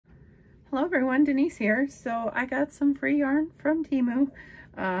Hello everyone, Denise here. So I got some free yarn from Temu.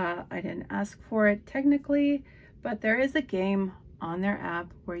 I didn't ask for it technically, but there is a game on their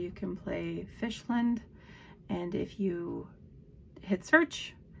app where you can play Fishland. And if you hit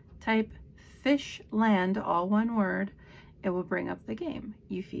search, type Fishland, all one word, it will bring up the game.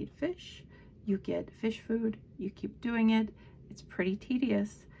 You feed fish, you get fish food, you keep doing it. It's pretty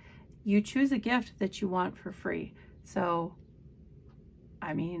tedious. You choose a gift that you want for free. So,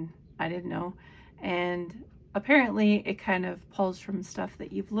 I mean, I didn't know. And apparently it kind of pulls from stuff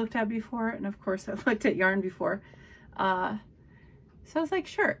that you've looked at before. And of course I've looked at yarn before. So I was like,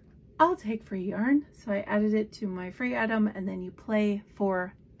 sure, I'll take free yarn. So I added it to my free item and then you play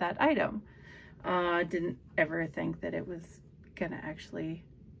for that item. Didn't ever think that it was gonna actually,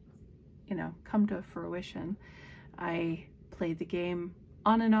 you know, come to fruition. I played the game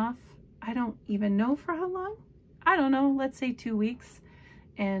on and off. I don't even know for how long. I don't know, let's say 2 weeks.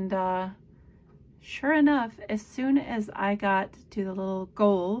 And sure enough, as soon as I got to the little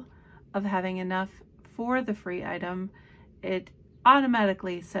goal of having enough for the free item, it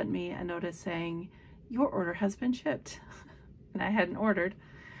automatically sent me a notice saying, your order has been shipped. And I hadn't ordered.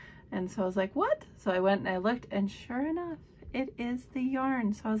 And so I was like, what? So I went and I looked and sure enough, it is the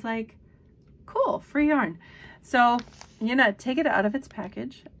yarn. So I was like, cool, free yarn. So I'm gonna take it out of its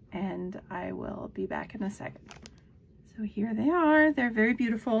package and I will be back in a second. So here they are. They're very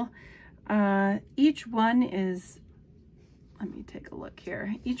beautiful. Each one is, let me take a look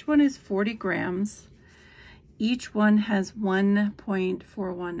here. Each one is 40 grams. Each one has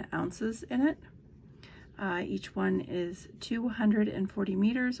 1.41 ounces in it. Each one is 240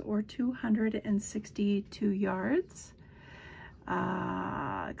 meters or 262 yards.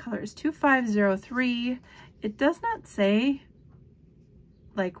 Color is 2503. It does not say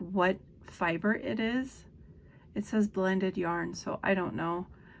like what fiber it is. It says blended yarn, so I don't know.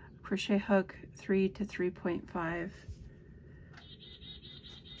 Crochet hook 3 to 3.5.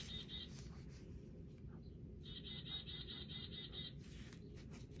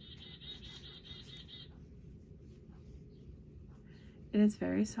 It is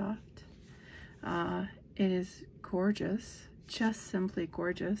very soft. It is gorgeous, just simply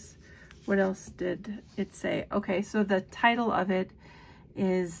gorgeous. What else did it say? Okay, so the title of it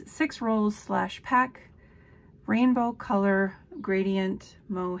is 6 rolls / pack. Rainbow color gradient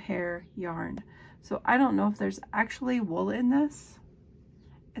mohair yarn. So I don't know if there's actually wool in this.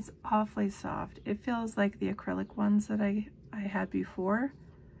 It's awfully soft. It feels like the acrylic ones that I had before,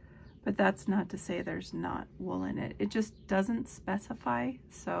 but that's not to say there's not wool in it. It just doesn't specify,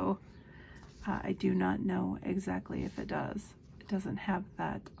 so I do not know exactly if it does. It doesn't have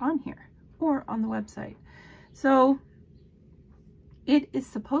that on here or on the website. So it is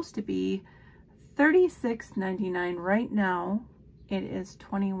supposed to be $36.99. Right now it is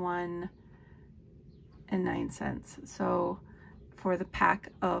 $21.09. So for the pack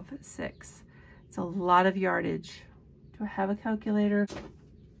of 6, it's a lot of yardage. Do I have a calculator?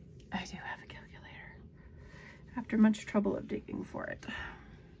 I do have a calculator after much trouble of digging for it.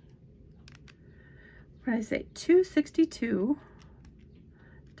 What did I say? 262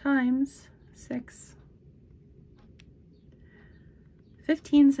 times 6.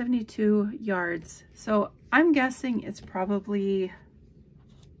 1572 yards. So I'm guessing it's probably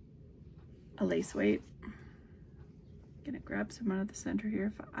a lace weight. I'm gonna grab some out of the center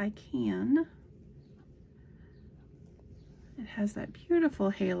here if I can. It has that beautiful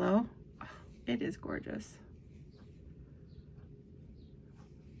halo. Oh, it is gorgeous.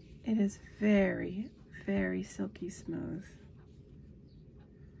 It is very, very silky smooth.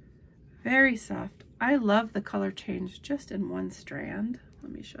 Very soft. I love the color change just in one strand.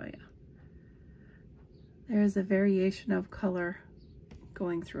 Let me show you. There's a variation of color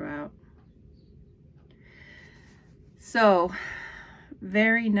going throughout. So,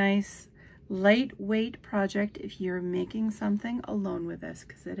 very nice, lightweight project if you're making something alone with this,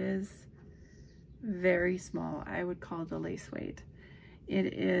 because it is very small. I would call it a lace weight.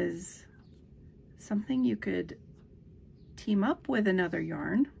 It is something you could team up with another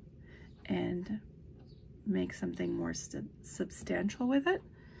yarn and make something more substantial with it.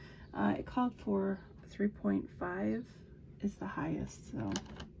 It called for 3.5 is the highest, so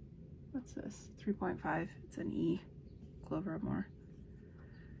what's this? 3.5, it's an E, Clover more.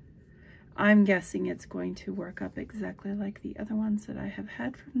 I'm guessing it's going to work up exactly like the other ones that I have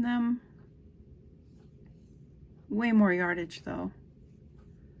had from them. Way more yardage though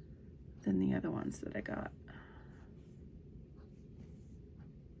than the other ones that I got.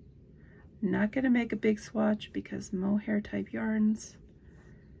 Not going to make a big swatch because mohair type yarns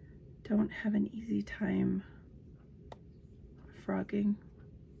don't have an easy time frogging.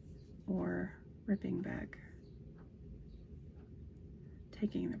 or ripping back,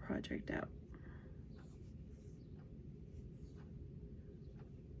 taking the project out.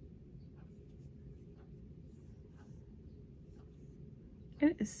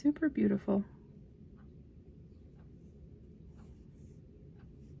 It is super beautiful.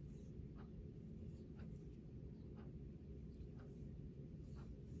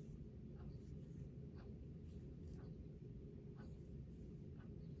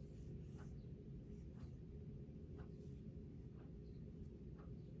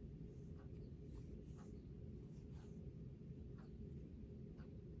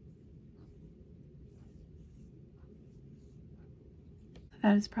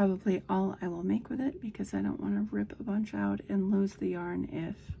 That is probably all I will make with it because I don't want to rip a bunch out and lose the yarn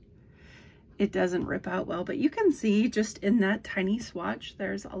if it doesn't rip out well. But you can see just in that tiny swatch,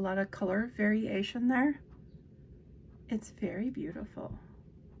 there's a lot of color variation there. It's very beautiful.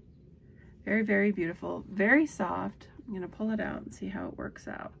 Very, very beautiful. Very soft. I'm going to pull it out and see how it works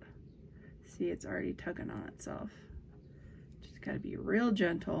out. See, it's already tugging on itself. Just got to be real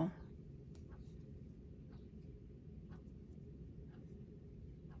gentle.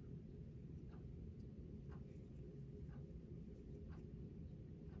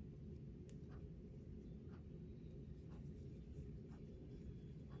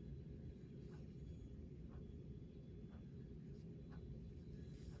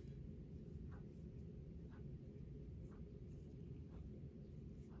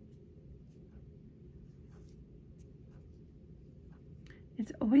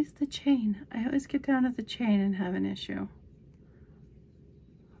 It's always the chain. I always get down at the chain and have an issue.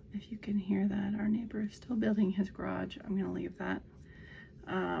 If you can hear that, our neighbor is still building his garage. I'm gonna leave that.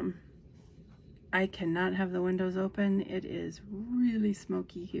 I cannot have the windows open. It is really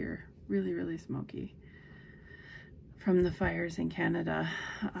smoky here. Really, really smoky. From the fires in Canada.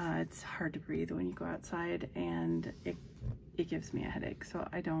 It's hard to breathe when you go outside, and it gives me a headache, so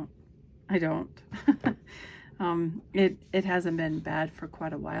I don't. It hasn't been bad for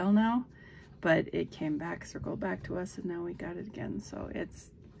quite a while now, but it came back, circled back to us, and now we got it again. So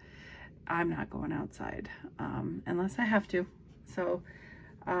I'm not going outside unless I have to. So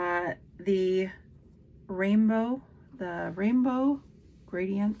the rainbow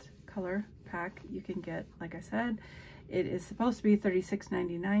gradient color pack you can get, like I said, it is supposed to be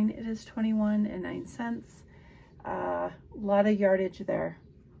 $36.99. It is $21.09. A lot of yardage there.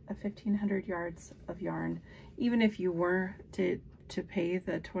 1,500 yards of yarn. Even if you were to pay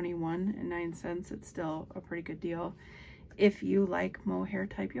the $21.09, it's still a pretty good deal if you like mohair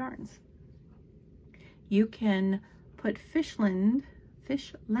type yarns. You can put fishland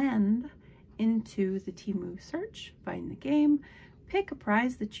into the Temu search, find the game, pick a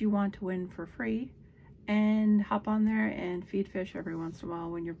prize that you want to win for free, and hop on there and feed fish every once in a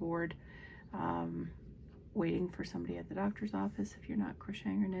while when you're bored. Waiting for somebody at the doctor's office if you're not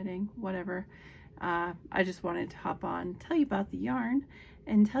crocheting or knitting, whatever. I just wanted to hop on, tell you about the yarn,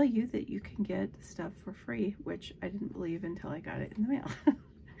 and tell you that you can get stuff for free, which I didn't believe until I got it in the mail.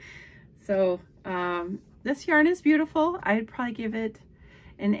 So this yarn is beautiful. I'd probably give it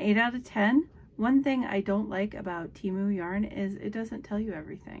an 8 out of 10. One thing I don't like about Temu yarn is it doesn't tell you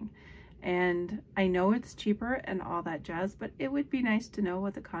everything. And I know it's cheaper and all that jazz, but it would be nice to know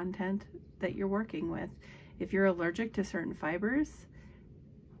what the content that you're working with. If you're allergic to certain fibers,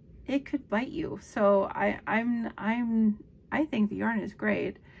 it could bite you. So I think the yarn is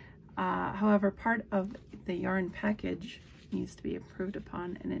great. However, part of the yarn package needs to be improved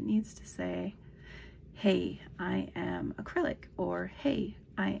upon, and it needs to say, hey, I am acrylic, or hey,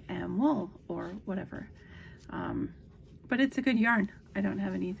 I am wool, or whatever. But it's a good yarn. I don't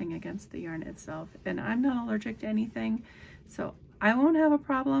have anything against the yarn itself, and I'm not allergic to anything, so I won't have a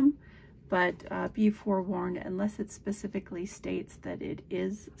problem. But be forewarned, unless it specifically states that it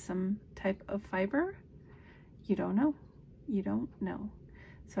is some type of fiber, you don't know. You don't know.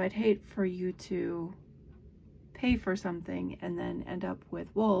 So I'd hate for you to pay for something and then end up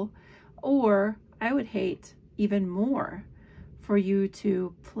with wool, or I would hate even more for you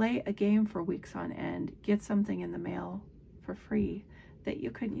to play a game for weeks on end, get something in the mail for free that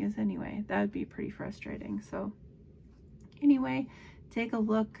you couldn't use anyway. That would be pretty frustrating. So anyway, take a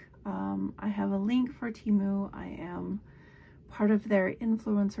look. I have a link for Temu. I am part of their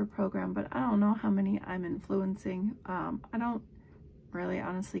influencer program, but I don't know how many I'm influencing. I don't really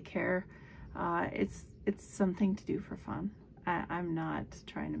honestly care. It's something to do for fun. I'm not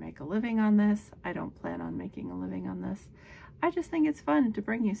trying to make a living on this. I don't plan on making a living on this. I just think it's fun to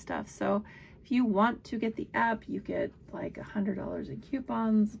bring you stuff. So if you want to get the app, you get like $100 in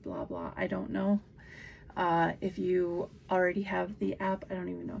coupons, blah, blah. I don't know. If you already have the app, I don't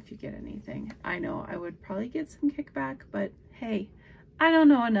even know if you get anything. I know I would probably get some kickback, but hey, I don't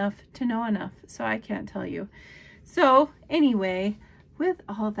know enough to know enough, so I can't tell you. So anyway, with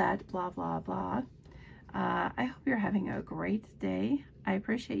all that blah, blah, blah, I hope you're having a great day. I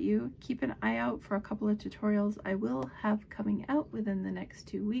appreciate you. Keep an eye out for a couple of tutorials I will have coming out within the next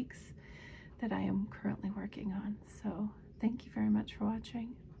 2 weeks that I am currently working on. So thank you very much for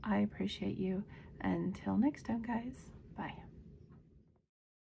watching. I appreciate you. Until next time, guys. Bye.